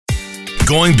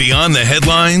Going beyond the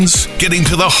headlines, getting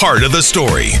to the heart of the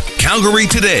story. Calgary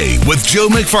Today with Joe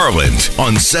McFarland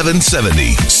on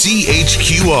 770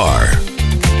 CHQR.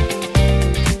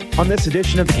 On this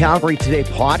edition of the Calgary Today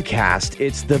podcast,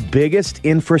 it's the biggest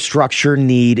infrastructure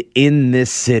need in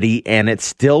this city, and it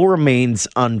still remains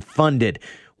unfunded.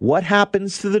 What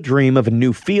happens to the dream of a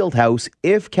new field house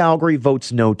if Calgary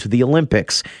votes no to the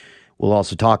Olympics? We'll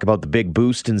also talk about the big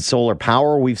boost in solar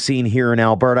power we've seen here in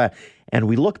Alberta, and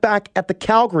we look back at the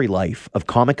Calgary life of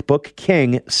comic book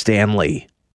king Stan Lee.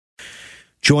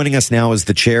 Joining us now is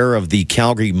the chair of the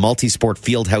Calgary Multisport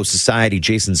Fieldhouse Society,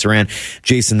 Jason Zaran.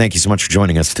 Jason, thank you so much for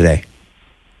joining us today.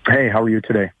 Hey, how are you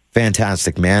today?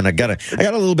 Fantastic, man. I got a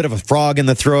little bit of a frog in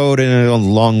the throat and a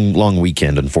long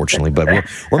weekend, unfortunately, but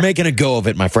we're making a go of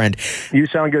it, my friend. You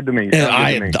sound good to me.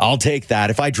 I'll take that.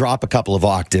 If I drop a couple of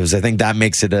octaves, I think that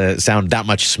makes it sound that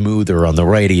much smoother on the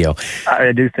radio.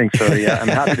 I do think so, yeah. I'm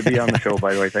happy to be on the show,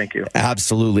 by the way. Thank you.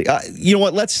 Absolutely. You know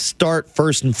what? Let's start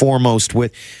first and foremost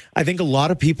with, I think a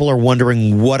lot of people are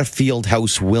wondering what a field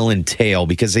house will entail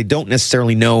because they don't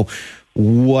necessarily know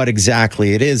what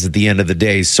exactly it is at the end of the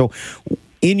day. So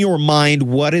in your mind,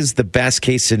 what is the best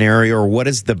case scenario or what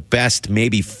is the best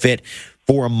maybe fit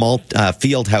for a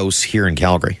field house here in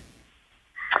Calgary?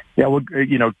 Yeah, well,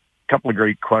 a couple of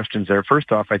great questions there.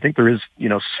 First off, I think there is,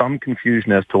 some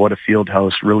confusion as to what a field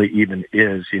house really even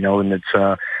is, and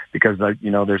it's because,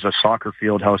 there's a soccer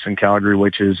field house in Calgary,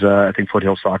 which is, I think,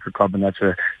 Foothill Soccer Club,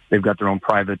 and they've got their own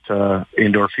private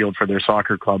indoor field for their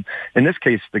soccer club. In this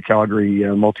case, the Calgary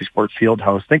Multisport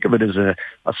Fieldhouse, think of it as a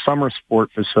summer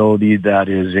sport facility that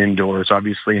is indoors.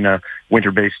 Obviously, in a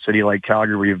winter-based city like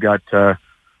Calgary, where you've got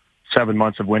 7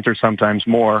 months of winter, sometimes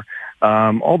more,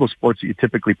 all the sports that you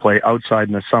typically play outside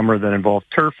in the summer that involve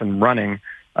turf and running,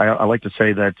 I like to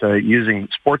say that using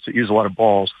sports that use a lot of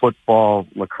balls, football,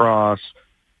 lacrosse,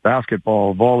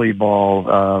 basketball,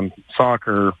 volleyball,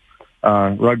 soccer,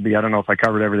 rugby, I don't know if I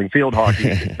covered everything, field hockey,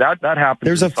 that happens.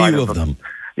 There's a few of them.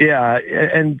 Yeah,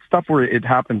 and stuff where it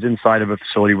happens inside of a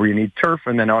facility where you need turf,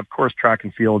 and then, of course, track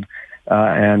and field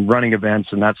and running events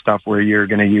and that stuff where you're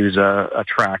going to use a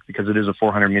track because it is a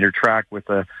 400-meter track with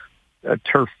a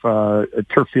turf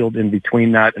field in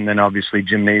between that, and then obviously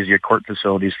gymnasia, court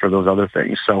facilities for those other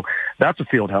things. So that's a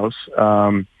field house.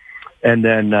 And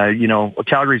then,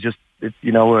 Calgary's just,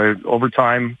 over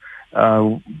time,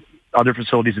 other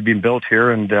facilities have been built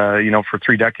here. And, for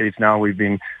 3 decades now, we've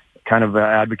been kind of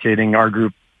advocating, our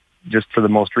group just for the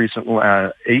most recent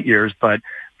 8 years, but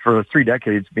for 3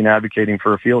 decades been advocating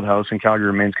for a field house, and Calgary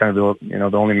remains kind of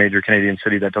the only major Canadian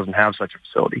city that doesn't have such a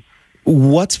facility.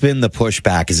 What's been the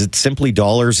pushback? Is it simply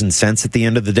dollars and cents at the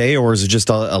end of the day, or is it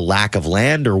just a lack of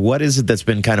land, or what is it that's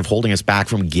been kind of holding us back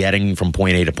from getting from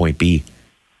point A to point B?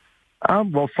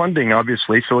 Well, funding,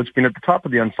 obviously. So it's been at the top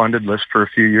of the unfunded list for a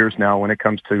few years now when it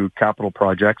comes to capital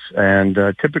projects. And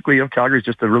typically, Calgary is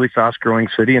just a really fast-growing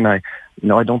city, and I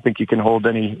don't think you can hold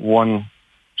any one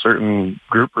certain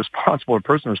group responsible or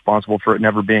person responsible for it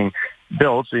never being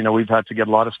built. So, we've had to get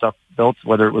a lot of stuff built,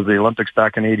 whether it was the Olympics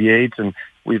back in '88, and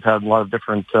we've had a lot of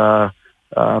different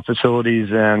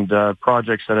facilities and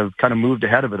projects that have kind of moved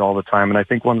ahead of it all the time. And I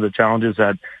think one of the challenges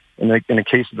that in the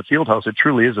case of the Fieldhouse, it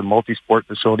truly is a multi-sport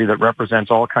facility that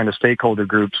represents all kind of stakeholder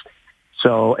groups.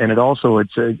 So, and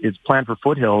it's planned for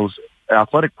Foothills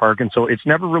Athletic Park, and so it's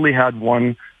never really had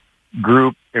one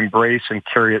group embrace and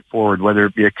carry it forward, whether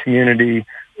it be a community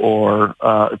or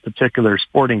a particular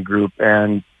sporting group.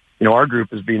 And our group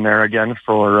has been there again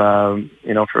for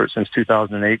since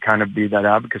 2008, kind of be that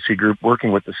advocacy group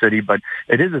working with the city. But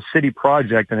it is a city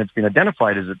project, and it's been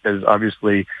identified as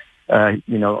obviously a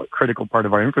critical part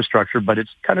of our infrastructure. But it's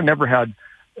kind of never had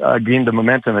gained the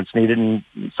momentum it's needed, and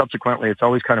subsequently, it's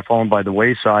always kind of fallen by the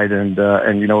wayside. And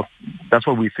that's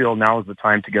what we feel now is the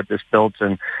time to get this built,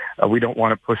 and we don't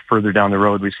want to push further down the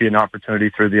road. We see an opportunity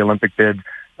through the Olympic bid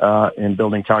in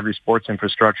building Calgary sports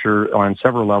infrastructure on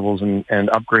several levels and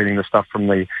upgrading the stuff from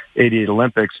the '88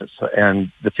 Olympics,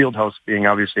 and the field house being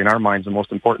obviously in our minds the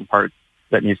most important part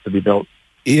that needs to be built.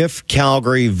 If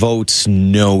Calgary votes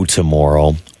no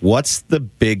tomorrow, what's the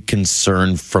big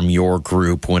concern from your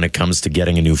group when it comes to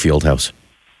getting a new field house?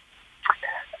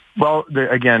 Well,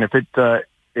 again,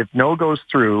 if no goes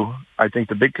through, I think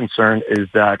the big concern is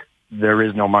that there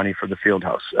is no money for the field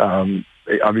house.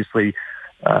 Obviously,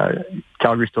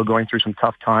 Calgary's still going through some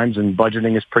tough times, and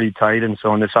budgeting is pretty tight. And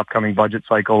so in this upcoming budget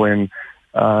cycle that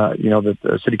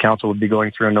the city council would be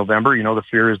going through in November, the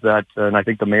fear is that, and I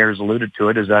think the mayor's alluded to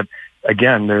it, is that,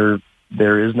 again,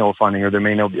 there is no funding, or there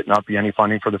may not be any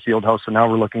funding for the field house. So now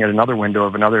we're looking at another window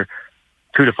of another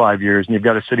 2 to 5 years. And you've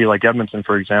got a city like Edmonton,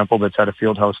 for example, that's had a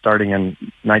field house starting in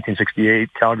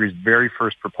 1968. Calgary's very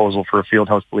first proposal for a field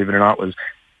house, believe it or not, was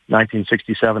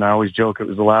 1967. I always joke it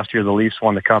was the last year the Leafs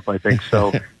won the Cup, I think.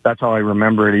 So that's how I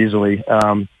remember it easily.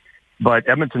 But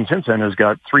Edmonton since then has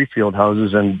got 3 field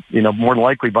houses, and more than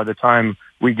likely by the time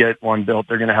we get one built,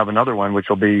 they're going to have another one, which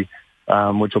will be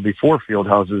 4 field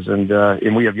houses,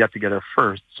 and we have yet to get our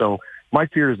first. So my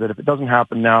fear is that if it doesn't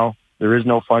happen now, there is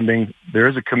no funding. There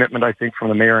is a commitment, I think, from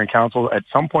the mayor and council at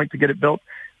some point to get it built,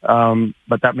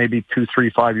 but that may be 2, 3,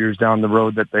 5 years down the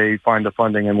road that they find the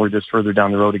funding, and we're just further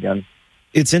down the road again.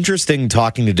 It's interesting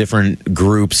talking to different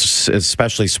groups,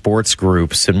 especially sports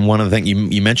groups. And one of the things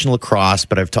you mentioned lacrosse,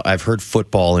 but I've heard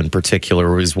football in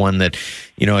particular is one that,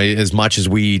 as much as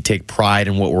we take pride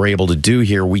in what we're able to do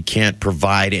here, we can't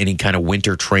provide any kind of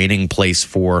winter training place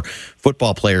for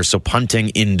football players. So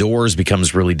punting indoors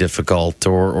becomes really difficult,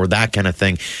 or that kind of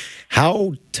thing.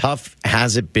 How tough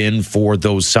has it been for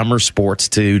those summer sports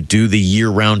to do the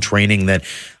year-round training that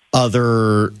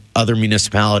other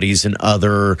municipalities and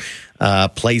other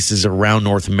places around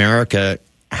North America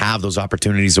have those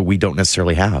opportunities that we don't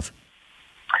necessarily have?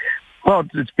 Well,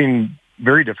 it's been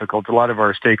very difficult. A lot of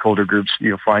our stakeholder groups,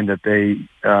 find that they,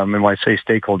 and when I say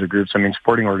stakeholder groups, I mean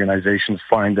sporting organizations,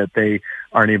 find that they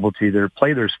aren't able to either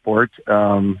play their sport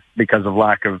because of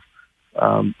lack of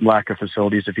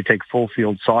facilities. If you take full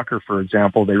field soccer, for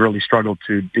example, they really struggle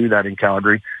to do that in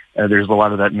Calgary. There's a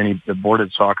lot of that the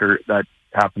boarded soccer that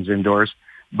happens indoors.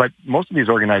 But most of these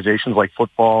organizations like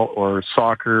football or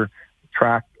soccer,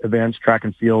 track events, track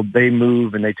and field, they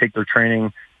move and they take their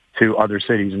training to other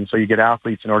cities. And so you get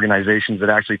athletes and organizations that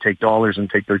actually take dollars and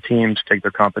take their teams, take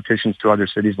their competitions to other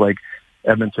cities like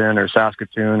Edmonton or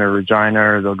Saskatoon or Regina,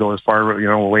 or they'll go as far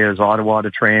away as Ottawa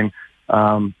to train.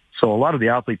 So a lot of the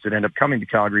athletes that end up coming to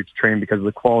Calgary to train because of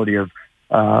the quality of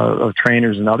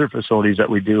trainers and other facilities that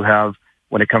we do have,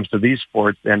 when it comes to these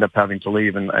sports, they end up having to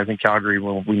leave. And I think Calgary,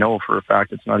 we know for a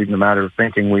fact, it's not even a matter of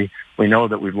thinking. We know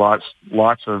that we've lost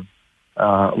lots of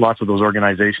those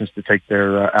organizations to take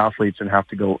their athletes and have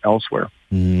to go elsewhere.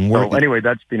 So anyway,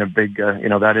 that's been a big,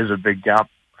 that is a big gap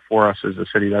for us as a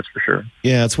city, that's for sure.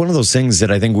 Yeah, it's one of those things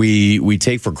that I think we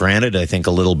take for granted, I think,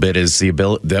 a little bit, is the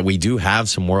ability that we do have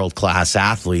some world-class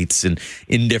athletes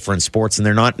in different sports, and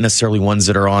they're not necessarily ones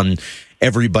that are on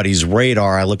everybody's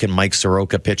radar. I look at Mike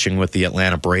Soroka pitching with the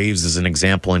Atlanta Braves as an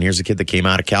example, and here's a kid that came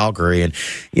out of Calgary, and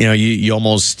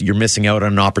you're missing out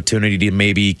on an opportunity to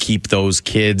maybe keep those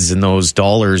kids and those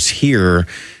dollars here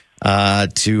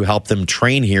to help them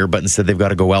train here, but instead they've got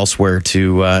to go elsewhere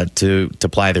to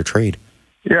ply their trade.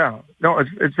 Yeah, no,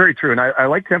 it's very true, and I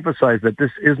like to emphasize that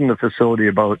this isn't a facility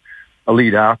about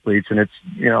elite athletes, and it's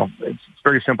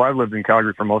very simple. I've lived in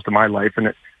Calgary for most of my life, and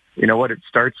it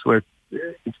starts with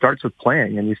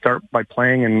playing, and you start by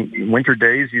playing. In winter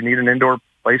days, you need an indoor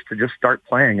place to just start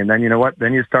playing, and then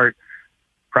then you start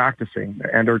practicing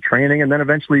and/or training, and then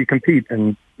eventually you compete.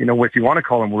 And if you want to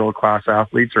call them world-class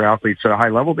athletes or athletes at a high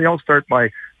level, they all start by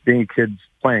being kids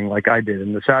playing like I did.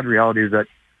 And the sad reality is that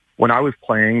when I was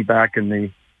playing back in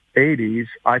the 80s,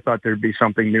 I thought there'd be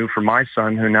something new for my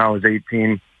son, who now is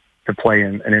 18, to play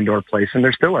in an indoor place, and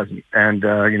there still isn't. And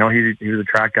he was a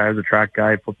track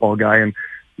guy, football guy, and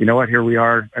you know what? Here we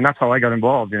are, and that's how I got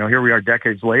involved. Here we are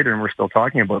decades later, and we're still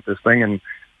talking about this thing.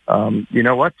 And you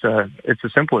know what? It's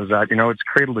as simple as that. It's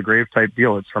cradle to grave type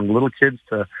deal. It's from little kids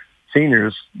to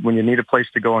seniors. When you need a place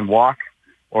to go and walk,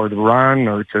 or to run,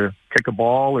 or to kick a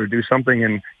ball, or do something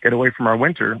and get away from our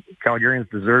winter, Calgarians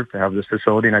deserve to have this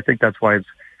facility, and I think that's why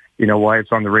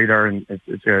it's on the radar, and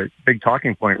it's a big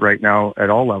talking point right now at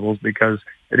all levels, because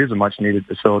it is a much needed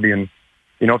facility. And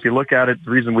if you look at it,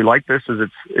 the reason we like this is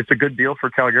it's a good deal for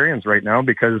Calgarians right now,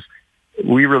 because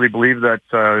we really believe that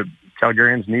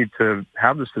Calgarians need to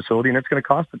have this facility, and it's going to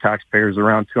cost the taxpayers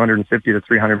around $250 to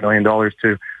 $300 million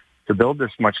to build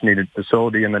this much needed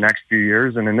facility in the next few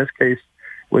years. And in this case,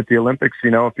 with the Olympics,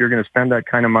 if you're going to spend that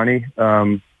kind of money,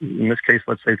 in this case,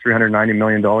 let's say $390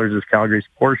 million is Calgary's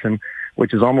portion,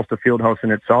 which is almost a field house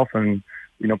in itself. And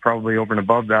probably over and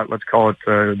above that, let's call it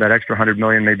that extra $100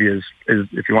 million maybe is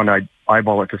if you want to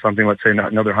eyeball it to something, let's say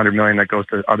another $100 million that goes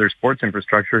to other sports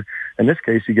infrastructure. In this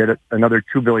case, you get another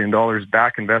 $2 billion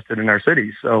back invested in our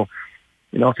city. So,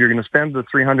 if you're going to spend the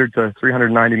 $300 to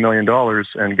 $390 million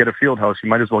and get a field house, you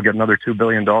might as well get another $2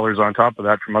 billion on top of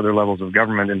that from other levels of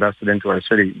government invested into our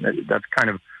city. That's kind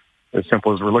of as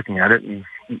simple as we're looking at it. And,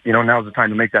 now's the time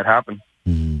to make that happen.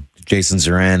 Jason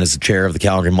Zaran is the chair of the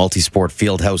Calgary Multisport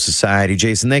Fieldhouse Society.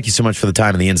 Jason, thank you so much for the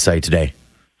time and the insight today.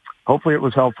 Hopefully it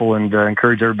was helpful, and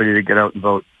encourage everybody to get out and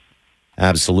vote.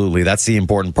 Absolutely. That's the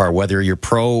important part. Whether you're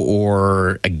pro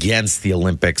or against the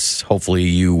Olympics, hopefully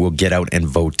you will get out and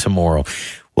vote tomorrow.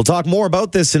 We'll talk more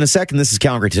about this in a second. This is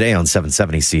Calgary Today on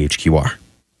 770 CHQR.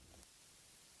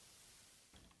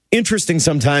 Interesting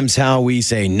sometimes how we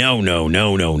say no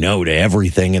to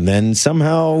everything, and then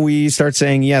somehow we start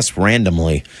saying yes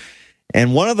randomly.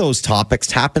 And one of those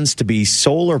topics happens to be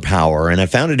solar power. And I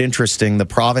found it interesting. The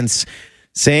province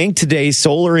saying today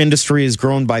solar industry has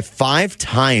grown by 5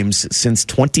 times since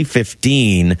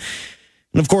 2015. And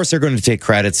of course, they're going to take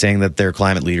credit saying that their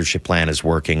climate leadership plan is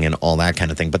working and all that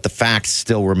kind of thing. But the facts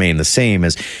still remain the same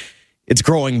as it's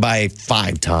growing by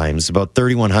 5 times, about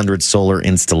 3,100 solar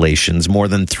installations. More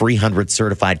than 300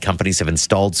 certified companies have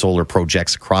installed solar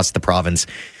projects across the province.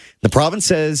 The province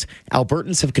says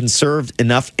Albertans have conserved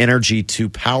enough energy to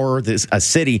power a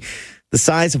city the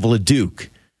size of Leduc.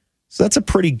 So that's a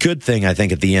pretty good thing, I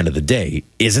think, at the end of the day,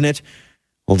 isn't it?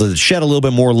 Well, to shed a little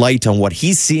bit more light on what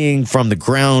he's seeing from the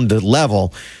ground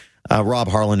level, Rob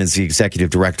Harlan is the executive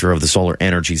director of the Solar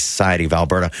Energy Society of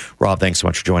Alberta. Rob, thanks so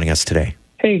much for joining us today.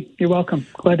 Hey, you're welcome.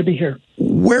 Glad to be here.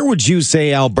 Where would you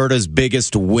say Alberta's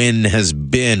biggest win has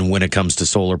been when it comes to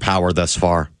solar power thus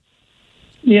far?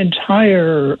 The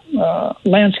entire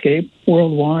landscape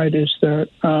worldwide is that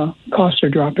costs are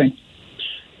dropping.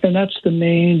 And that's the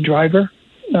main driver.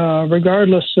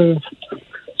 Regardless of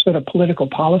sort of political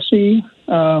policy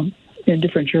in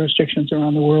different jurisdictions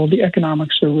around the world, the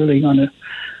economics are really going to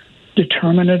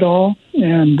determine it all.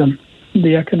 And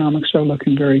the economics are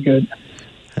looking very good.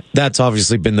 That's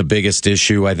obviously been the biggest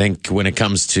issue, I think, when it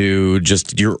comes to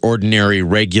just your ordinary,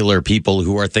 regular people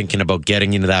who are thinking about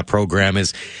getting into that program,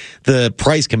 is the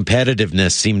price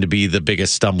competitiveness seemed to be the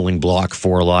biggest stumbling block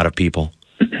for a lot of people.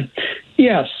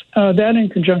 Yes, that in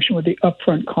conjunction with the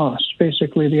upfront costs.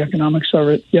 Basically, the economics of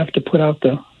it, you have to put out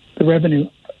the revenue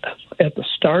at the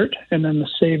start, and then the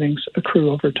savings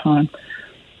accrue over time.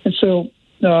 And so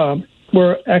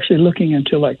we're actually looking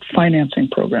into like financing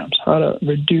programs, how to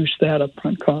reduce that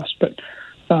upfront cost. But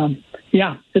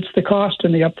it's the cost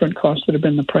and the upfront costs that have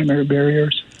been the primary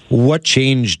barriers. What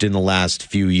changed in the last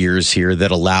few years here that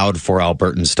allowed for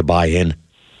Albertans to buy in?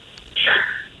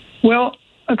 Well,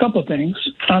 a couple of things.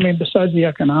 I mean, besides the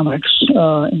economics,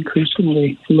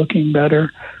 increasingly looking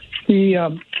better,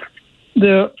 the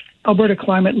Alberta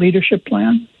Climate Leadership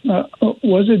Plan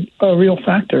was a real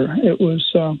factor. It was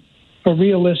a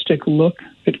realistic look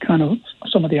at kind of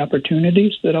some of the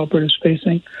opportunities that Alberta is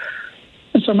facing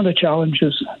and some of the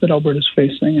challenges that Alberta is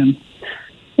facing. And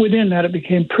within that, it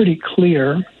became pretty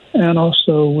clear, and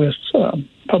also with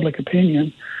public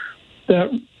opinion,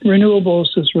 that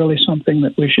renewables is really something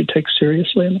that we should take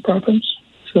seriously in the province.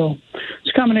 So it's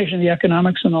a combination of the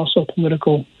economics and also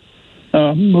political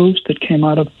moves that came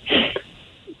out of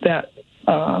that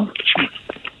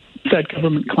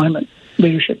government climate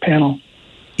leadership panel.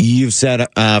 You've said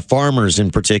farmers in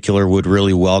particular would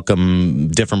really welcome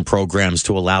different programs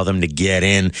to allow them to get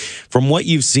in. From what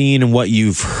you've seen and what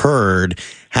you've heard,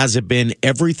 has it been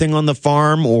everything on the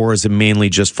farm, or is it mainly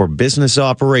just for business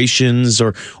operations,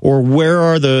 or where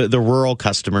are the rural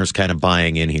customers kind of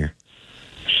buying in here?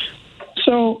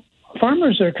 So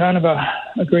farmers are kind of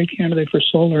a great candidate for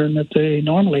solar in that they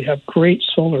normally have great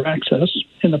solar access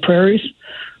in the prairies,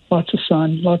 lots of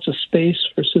sun, lots of space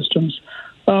for systems.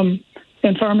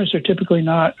 And farmers are typically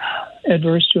not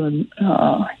adverse to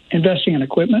investing in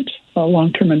equipment,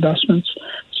 long-term investments.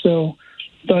 So,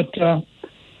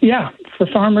 for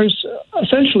farmers,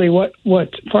 essentially what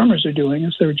farmers are doing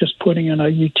is they're just putting in a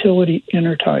utility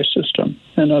intertie system.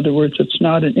 In other words, it's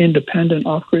not an independent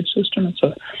off-grid system. It's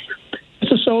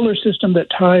a solar system that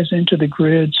ties into the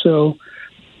grid, so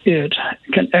it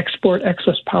can export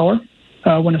excess power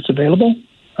when it's available,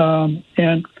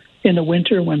 and in the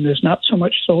winter, when there's not so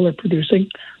much solar producing,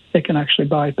 they can actually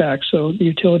buy it back. So the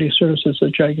utility serves as a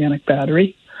gigantic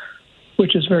battery,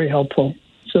 which is very helpful.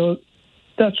 So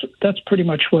that's pretty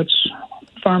much what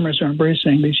farmers are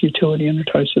embracing, these utility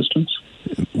intertie systems.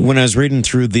 When I was reading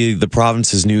through the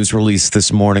province's news release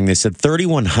this morning, they said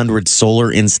 3,100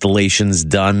 solar installations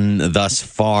done thus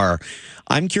far.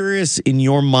 I'm curious, in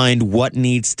your mind, what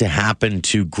needs to happen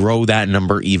to grow that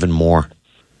number even more?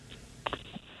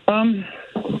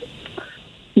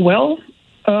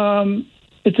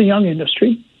 It's a young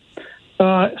industry,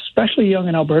 especially young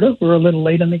in Alberta. We're a little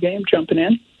late in the game, jumping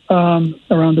in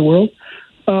around the world.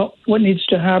 What needs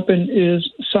to happen is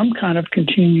some kind of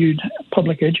continued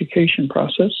public education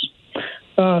process,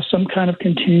 some kind of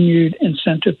continued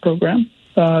incentive program.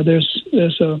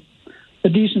 There's a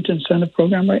decent incentive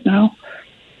program right now,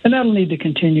 and that'll need to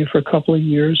continue for a couple of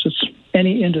years. It's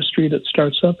any industry that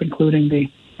starts up,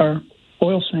 including our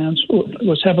oil sands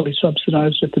was heavily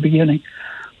subsidized at the beginning.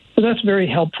 So that's very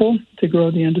helpful to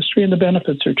grow the industry, and the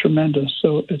benefits are tremendous.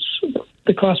 So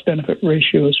the cost-benefit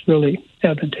ratio is really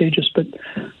advantageous. But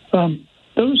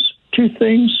those two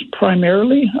things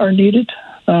primarily are needed.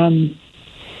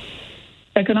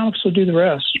 Economics will do the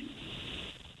rest.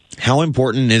 How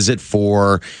important is it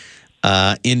for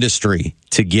industry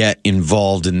to get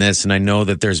involved in this? And I know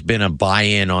that there's been a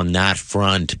buy-in on that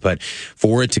front, but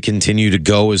for it to continue to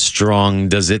go as strong,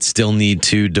 does it still need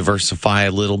to diversify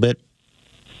a little bit?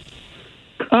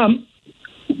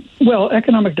 Well,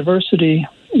 economic diversity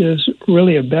is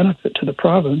really a benefit to the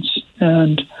province.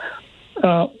 And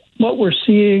what we're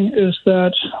seeing is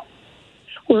that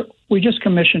we just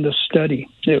commissioned a study.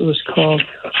 It was called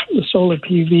the Solar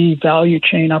PV Value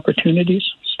Chain Opportunities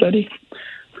Study.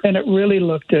 And it really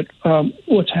looked at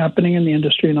what's happening in the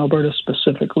industry in Alberta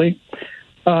specifically,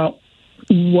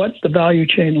 what the value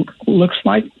chain looks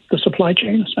like, the supply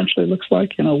chain essentially looks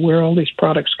like, where all these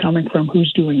products coming from,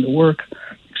 who's doing the work,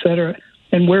 et cetera,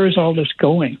 and where is all this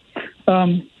going.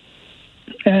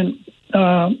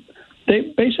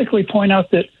 They basically point out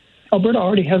that Alberta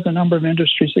already has a number of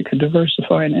industries that could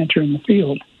diversify and enter in the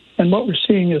field. And what we're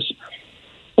seeing is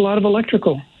a lot of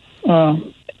electrical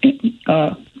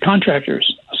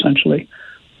contractors, essentially,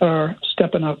 are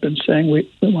stepping up and saying, we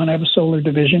want to have a solar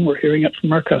division. We're hearing it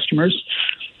from our customers.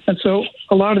 And so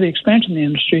a lot of the expansion in the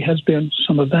industry has been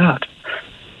some of that.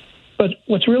 But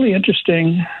what's really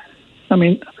interesting,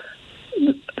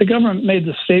 the government made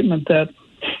the statement that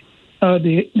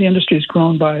the industry has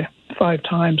grown by 5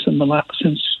 times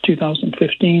since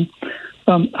 2015.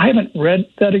 I haven't read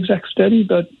that exact study,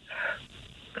 but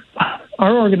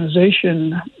our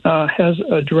organization has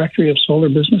a directory of solar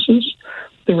businesses.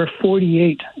 There were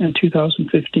 48 in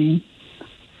 2015.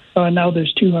 Now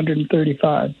there's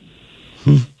 235.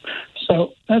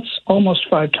 So that's almost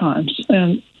 5 times.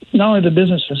 And not only the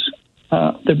businesses,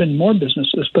 there have been more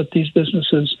businesses, but these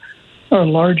businesses are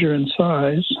larger in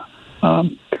size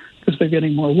because they're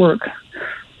getting more work.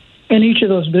 And each of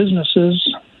those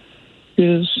businesses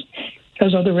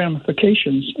has other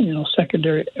ramifications,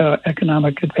 secondary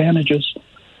economic advantages,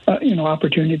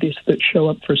 opportunities that show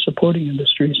up for supporting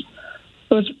industries.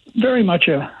 So it's very much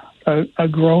a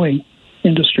growing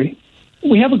industry.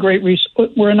 We have a great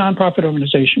we're a nonprofit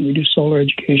organization. We do solar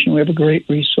education. We have a great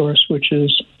resource, which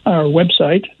is our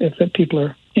website. If people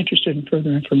are interested in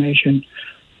further information,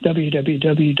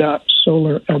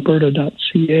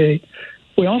 www.solaralberta.ca.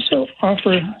 We also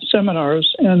offer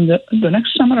seminars, and the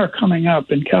next seminar coming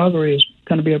up in Calgary is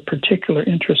going to be of particular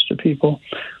interest to people.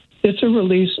 It's a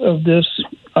release of this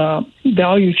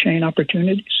value chain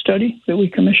opportunity study that we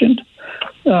commissioned.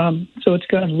 So it's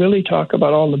going to really talk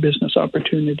about all the business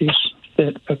opportunities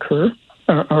that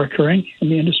are occurring in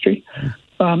the industry.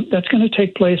 That's going to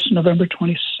take place November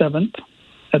 27th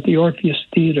at the Orpheus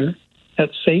Theatre at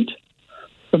SAIT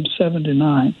from 7 to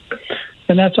 9.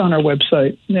 And that's on our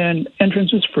website. And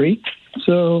entrance is free.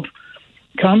 So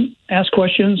come, ask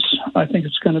questions. I think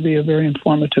it's going to be a very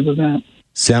informative event.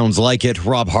 Sounds like it.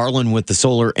 Rob Harlan with the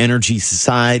Solar Energy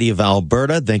Society of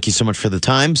Alberta. Thank you so much for the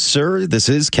time, sir. This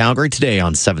is Calgary Today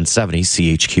on 770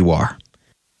 CHQR.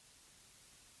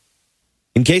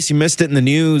 In case you missed it in the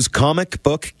news, comic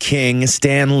book king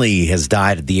Stan Lee has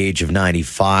died at the age of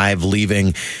 95,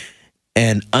 leaving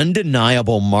an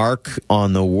undeniable mark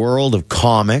on the world of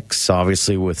comics,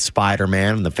 obviously with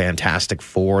Spiderman and the Fantastic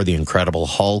Four, the Incredible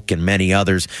Hulk, and many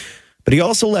others. But he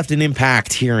also left an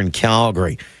impact here in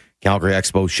Calgary. Calgary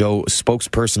Expo show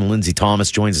spokesperson Lindsay Thomas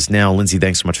joins us now. Lindsay,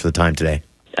 thanks so much for the time today.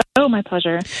 Oh, my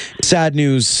pleasure. Sad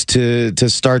news to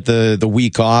start the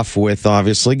week off with,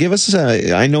 obviously. Give us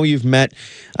I know you've met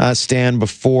Stan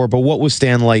before, but what was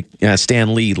Stan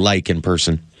Lee like in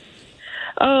person?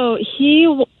 Oh, he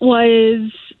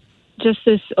was just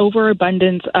this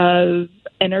overabundance of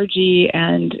energy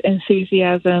and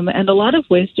enthusiasm and a lot of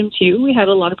wisdom, too. We had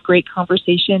a lot of great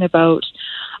conversation about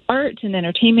art and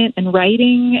entertainment and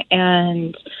writing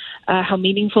and how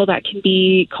meaningful that can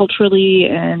be culturally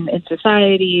and in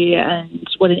society and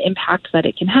what an impact that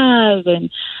it can have. And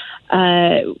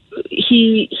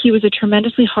he was a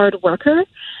tremendously hard worker.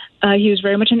 He was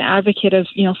very much an advocate of,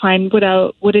 find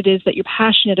what it is that you're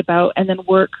passionate about and then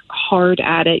work hard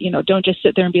at it. Don't just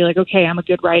sit there and be like, okay, I'm a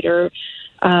good writer.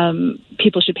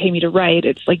 people should pay me to write.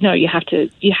 It's like, no, you have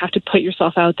to put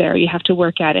yourself out there. You have to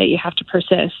work at it. You have to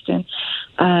persist. And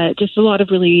just a lot of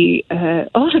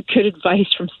good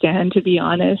advice from Stan, to be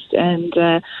honest, and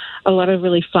a lot of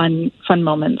really fun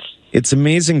moments. It's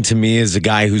amazing to me, as a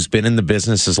guy who's been in the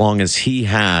business as long as he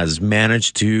has,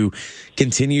 managed to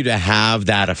continue to have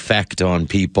that effect on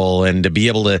people and to be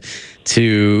able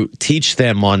to teach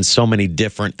them on so many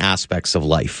different aspects of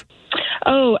life.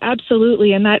 Oh,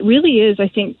 absolutely. And that really is, I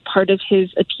think, part of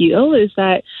his appeal, is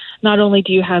that not only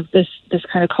do you have this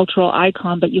kind of cultural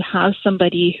icon, but you have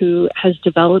somebody who has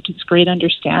developed this great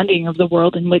understanding of the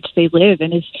world in which they live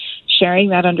and is sharing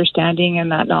that understanding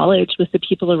and that knowledge with the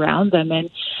people around them. And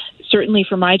certainly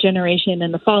for my generation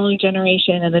and the following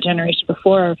generation and the generation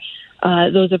before,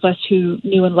 those of us who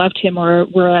knew and loved him, or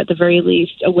were at the very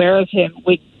least aware of him,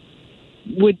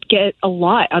 would get a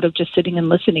lot out of just sitting and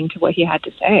listening to what he had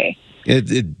to say.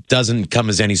 It doesn't come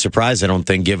as any surprise, I don't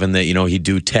think, given that, he'd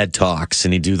do TED Talks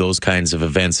and he'd do those kinds of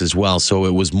events as well. So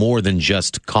it was more than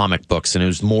just comic books, and it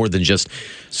was more than just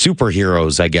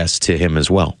superheroes, I guess, to him as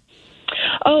well.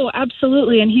 Oh,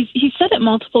 absolutely. And he said it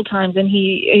multiple times, and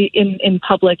in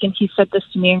public, and he said this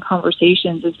to me in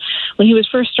conversations, is when he was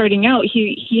first starting out,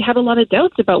 he had a lot of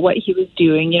doubts about what he was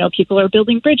doing. People are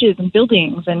building bridges and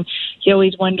buildings, and he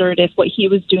always wondered if what he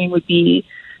was doing would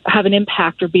have an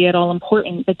impact or be at all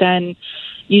important. But then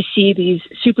you see these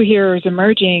superheroes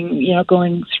emerging,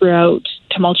 going throughout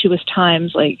tumultuous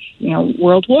times like,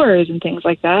 world wars and things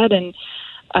like that. And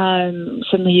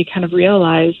suddenly you kind of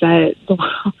realize that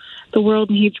the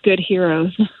world needs good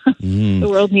heroes. The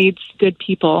world needs good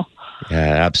people. Yeah,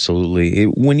 absolutely.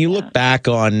 When you look back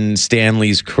on Stan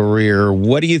Lee's career,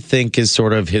 what do you think is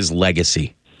sort of his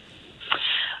legacy?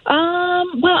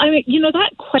 Well,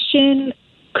 that question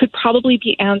could probably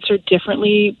be answered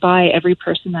differently by every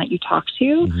person that you talk to.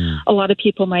 Mm-hmm. A lot of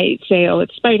people might say, oh,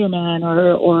 it's Spiderman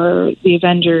or the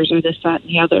Avengers or this, that, and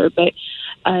the other. But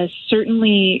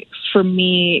certainly for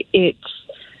me, it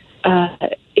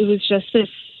was just this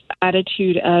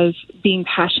attitude of being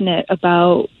passionate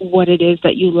about what it is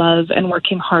that you love and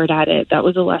working hard at it. That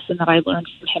was a lesson that I learned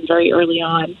from him very early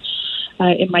on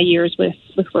in my years with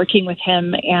working with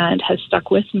him, and has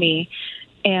stuck with me.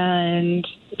 And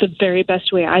the very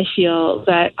best way I feel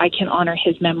that I can honor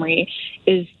his memory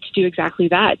is to do exactly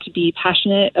that, to be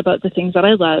passionate about the things that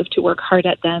I love, to work hard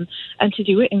at them, and to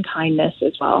do it in kindness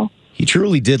as well. He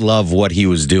truly did love what he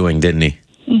was doing, didn't he?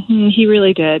 Mm-hmm, he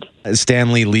really did.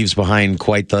 Stan Lee leaves behind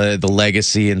quite the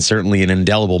legacy, and certainly an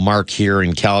indelible mark here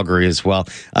in Calgary as well.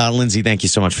 Lindsay, thank you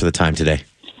so much for the time today.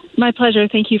 My pleasure.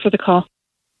 Thank you for the call.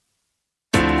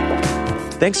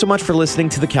 Thanks so much for listening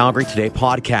to the Calgary Today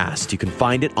podcast. You can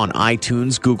find it on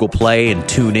iTunes, Google Play, and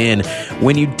TuneIn.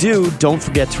 When you do, don't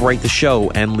forget to rate the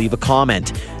show and leave a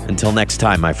comment. Until next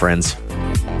time, my friends.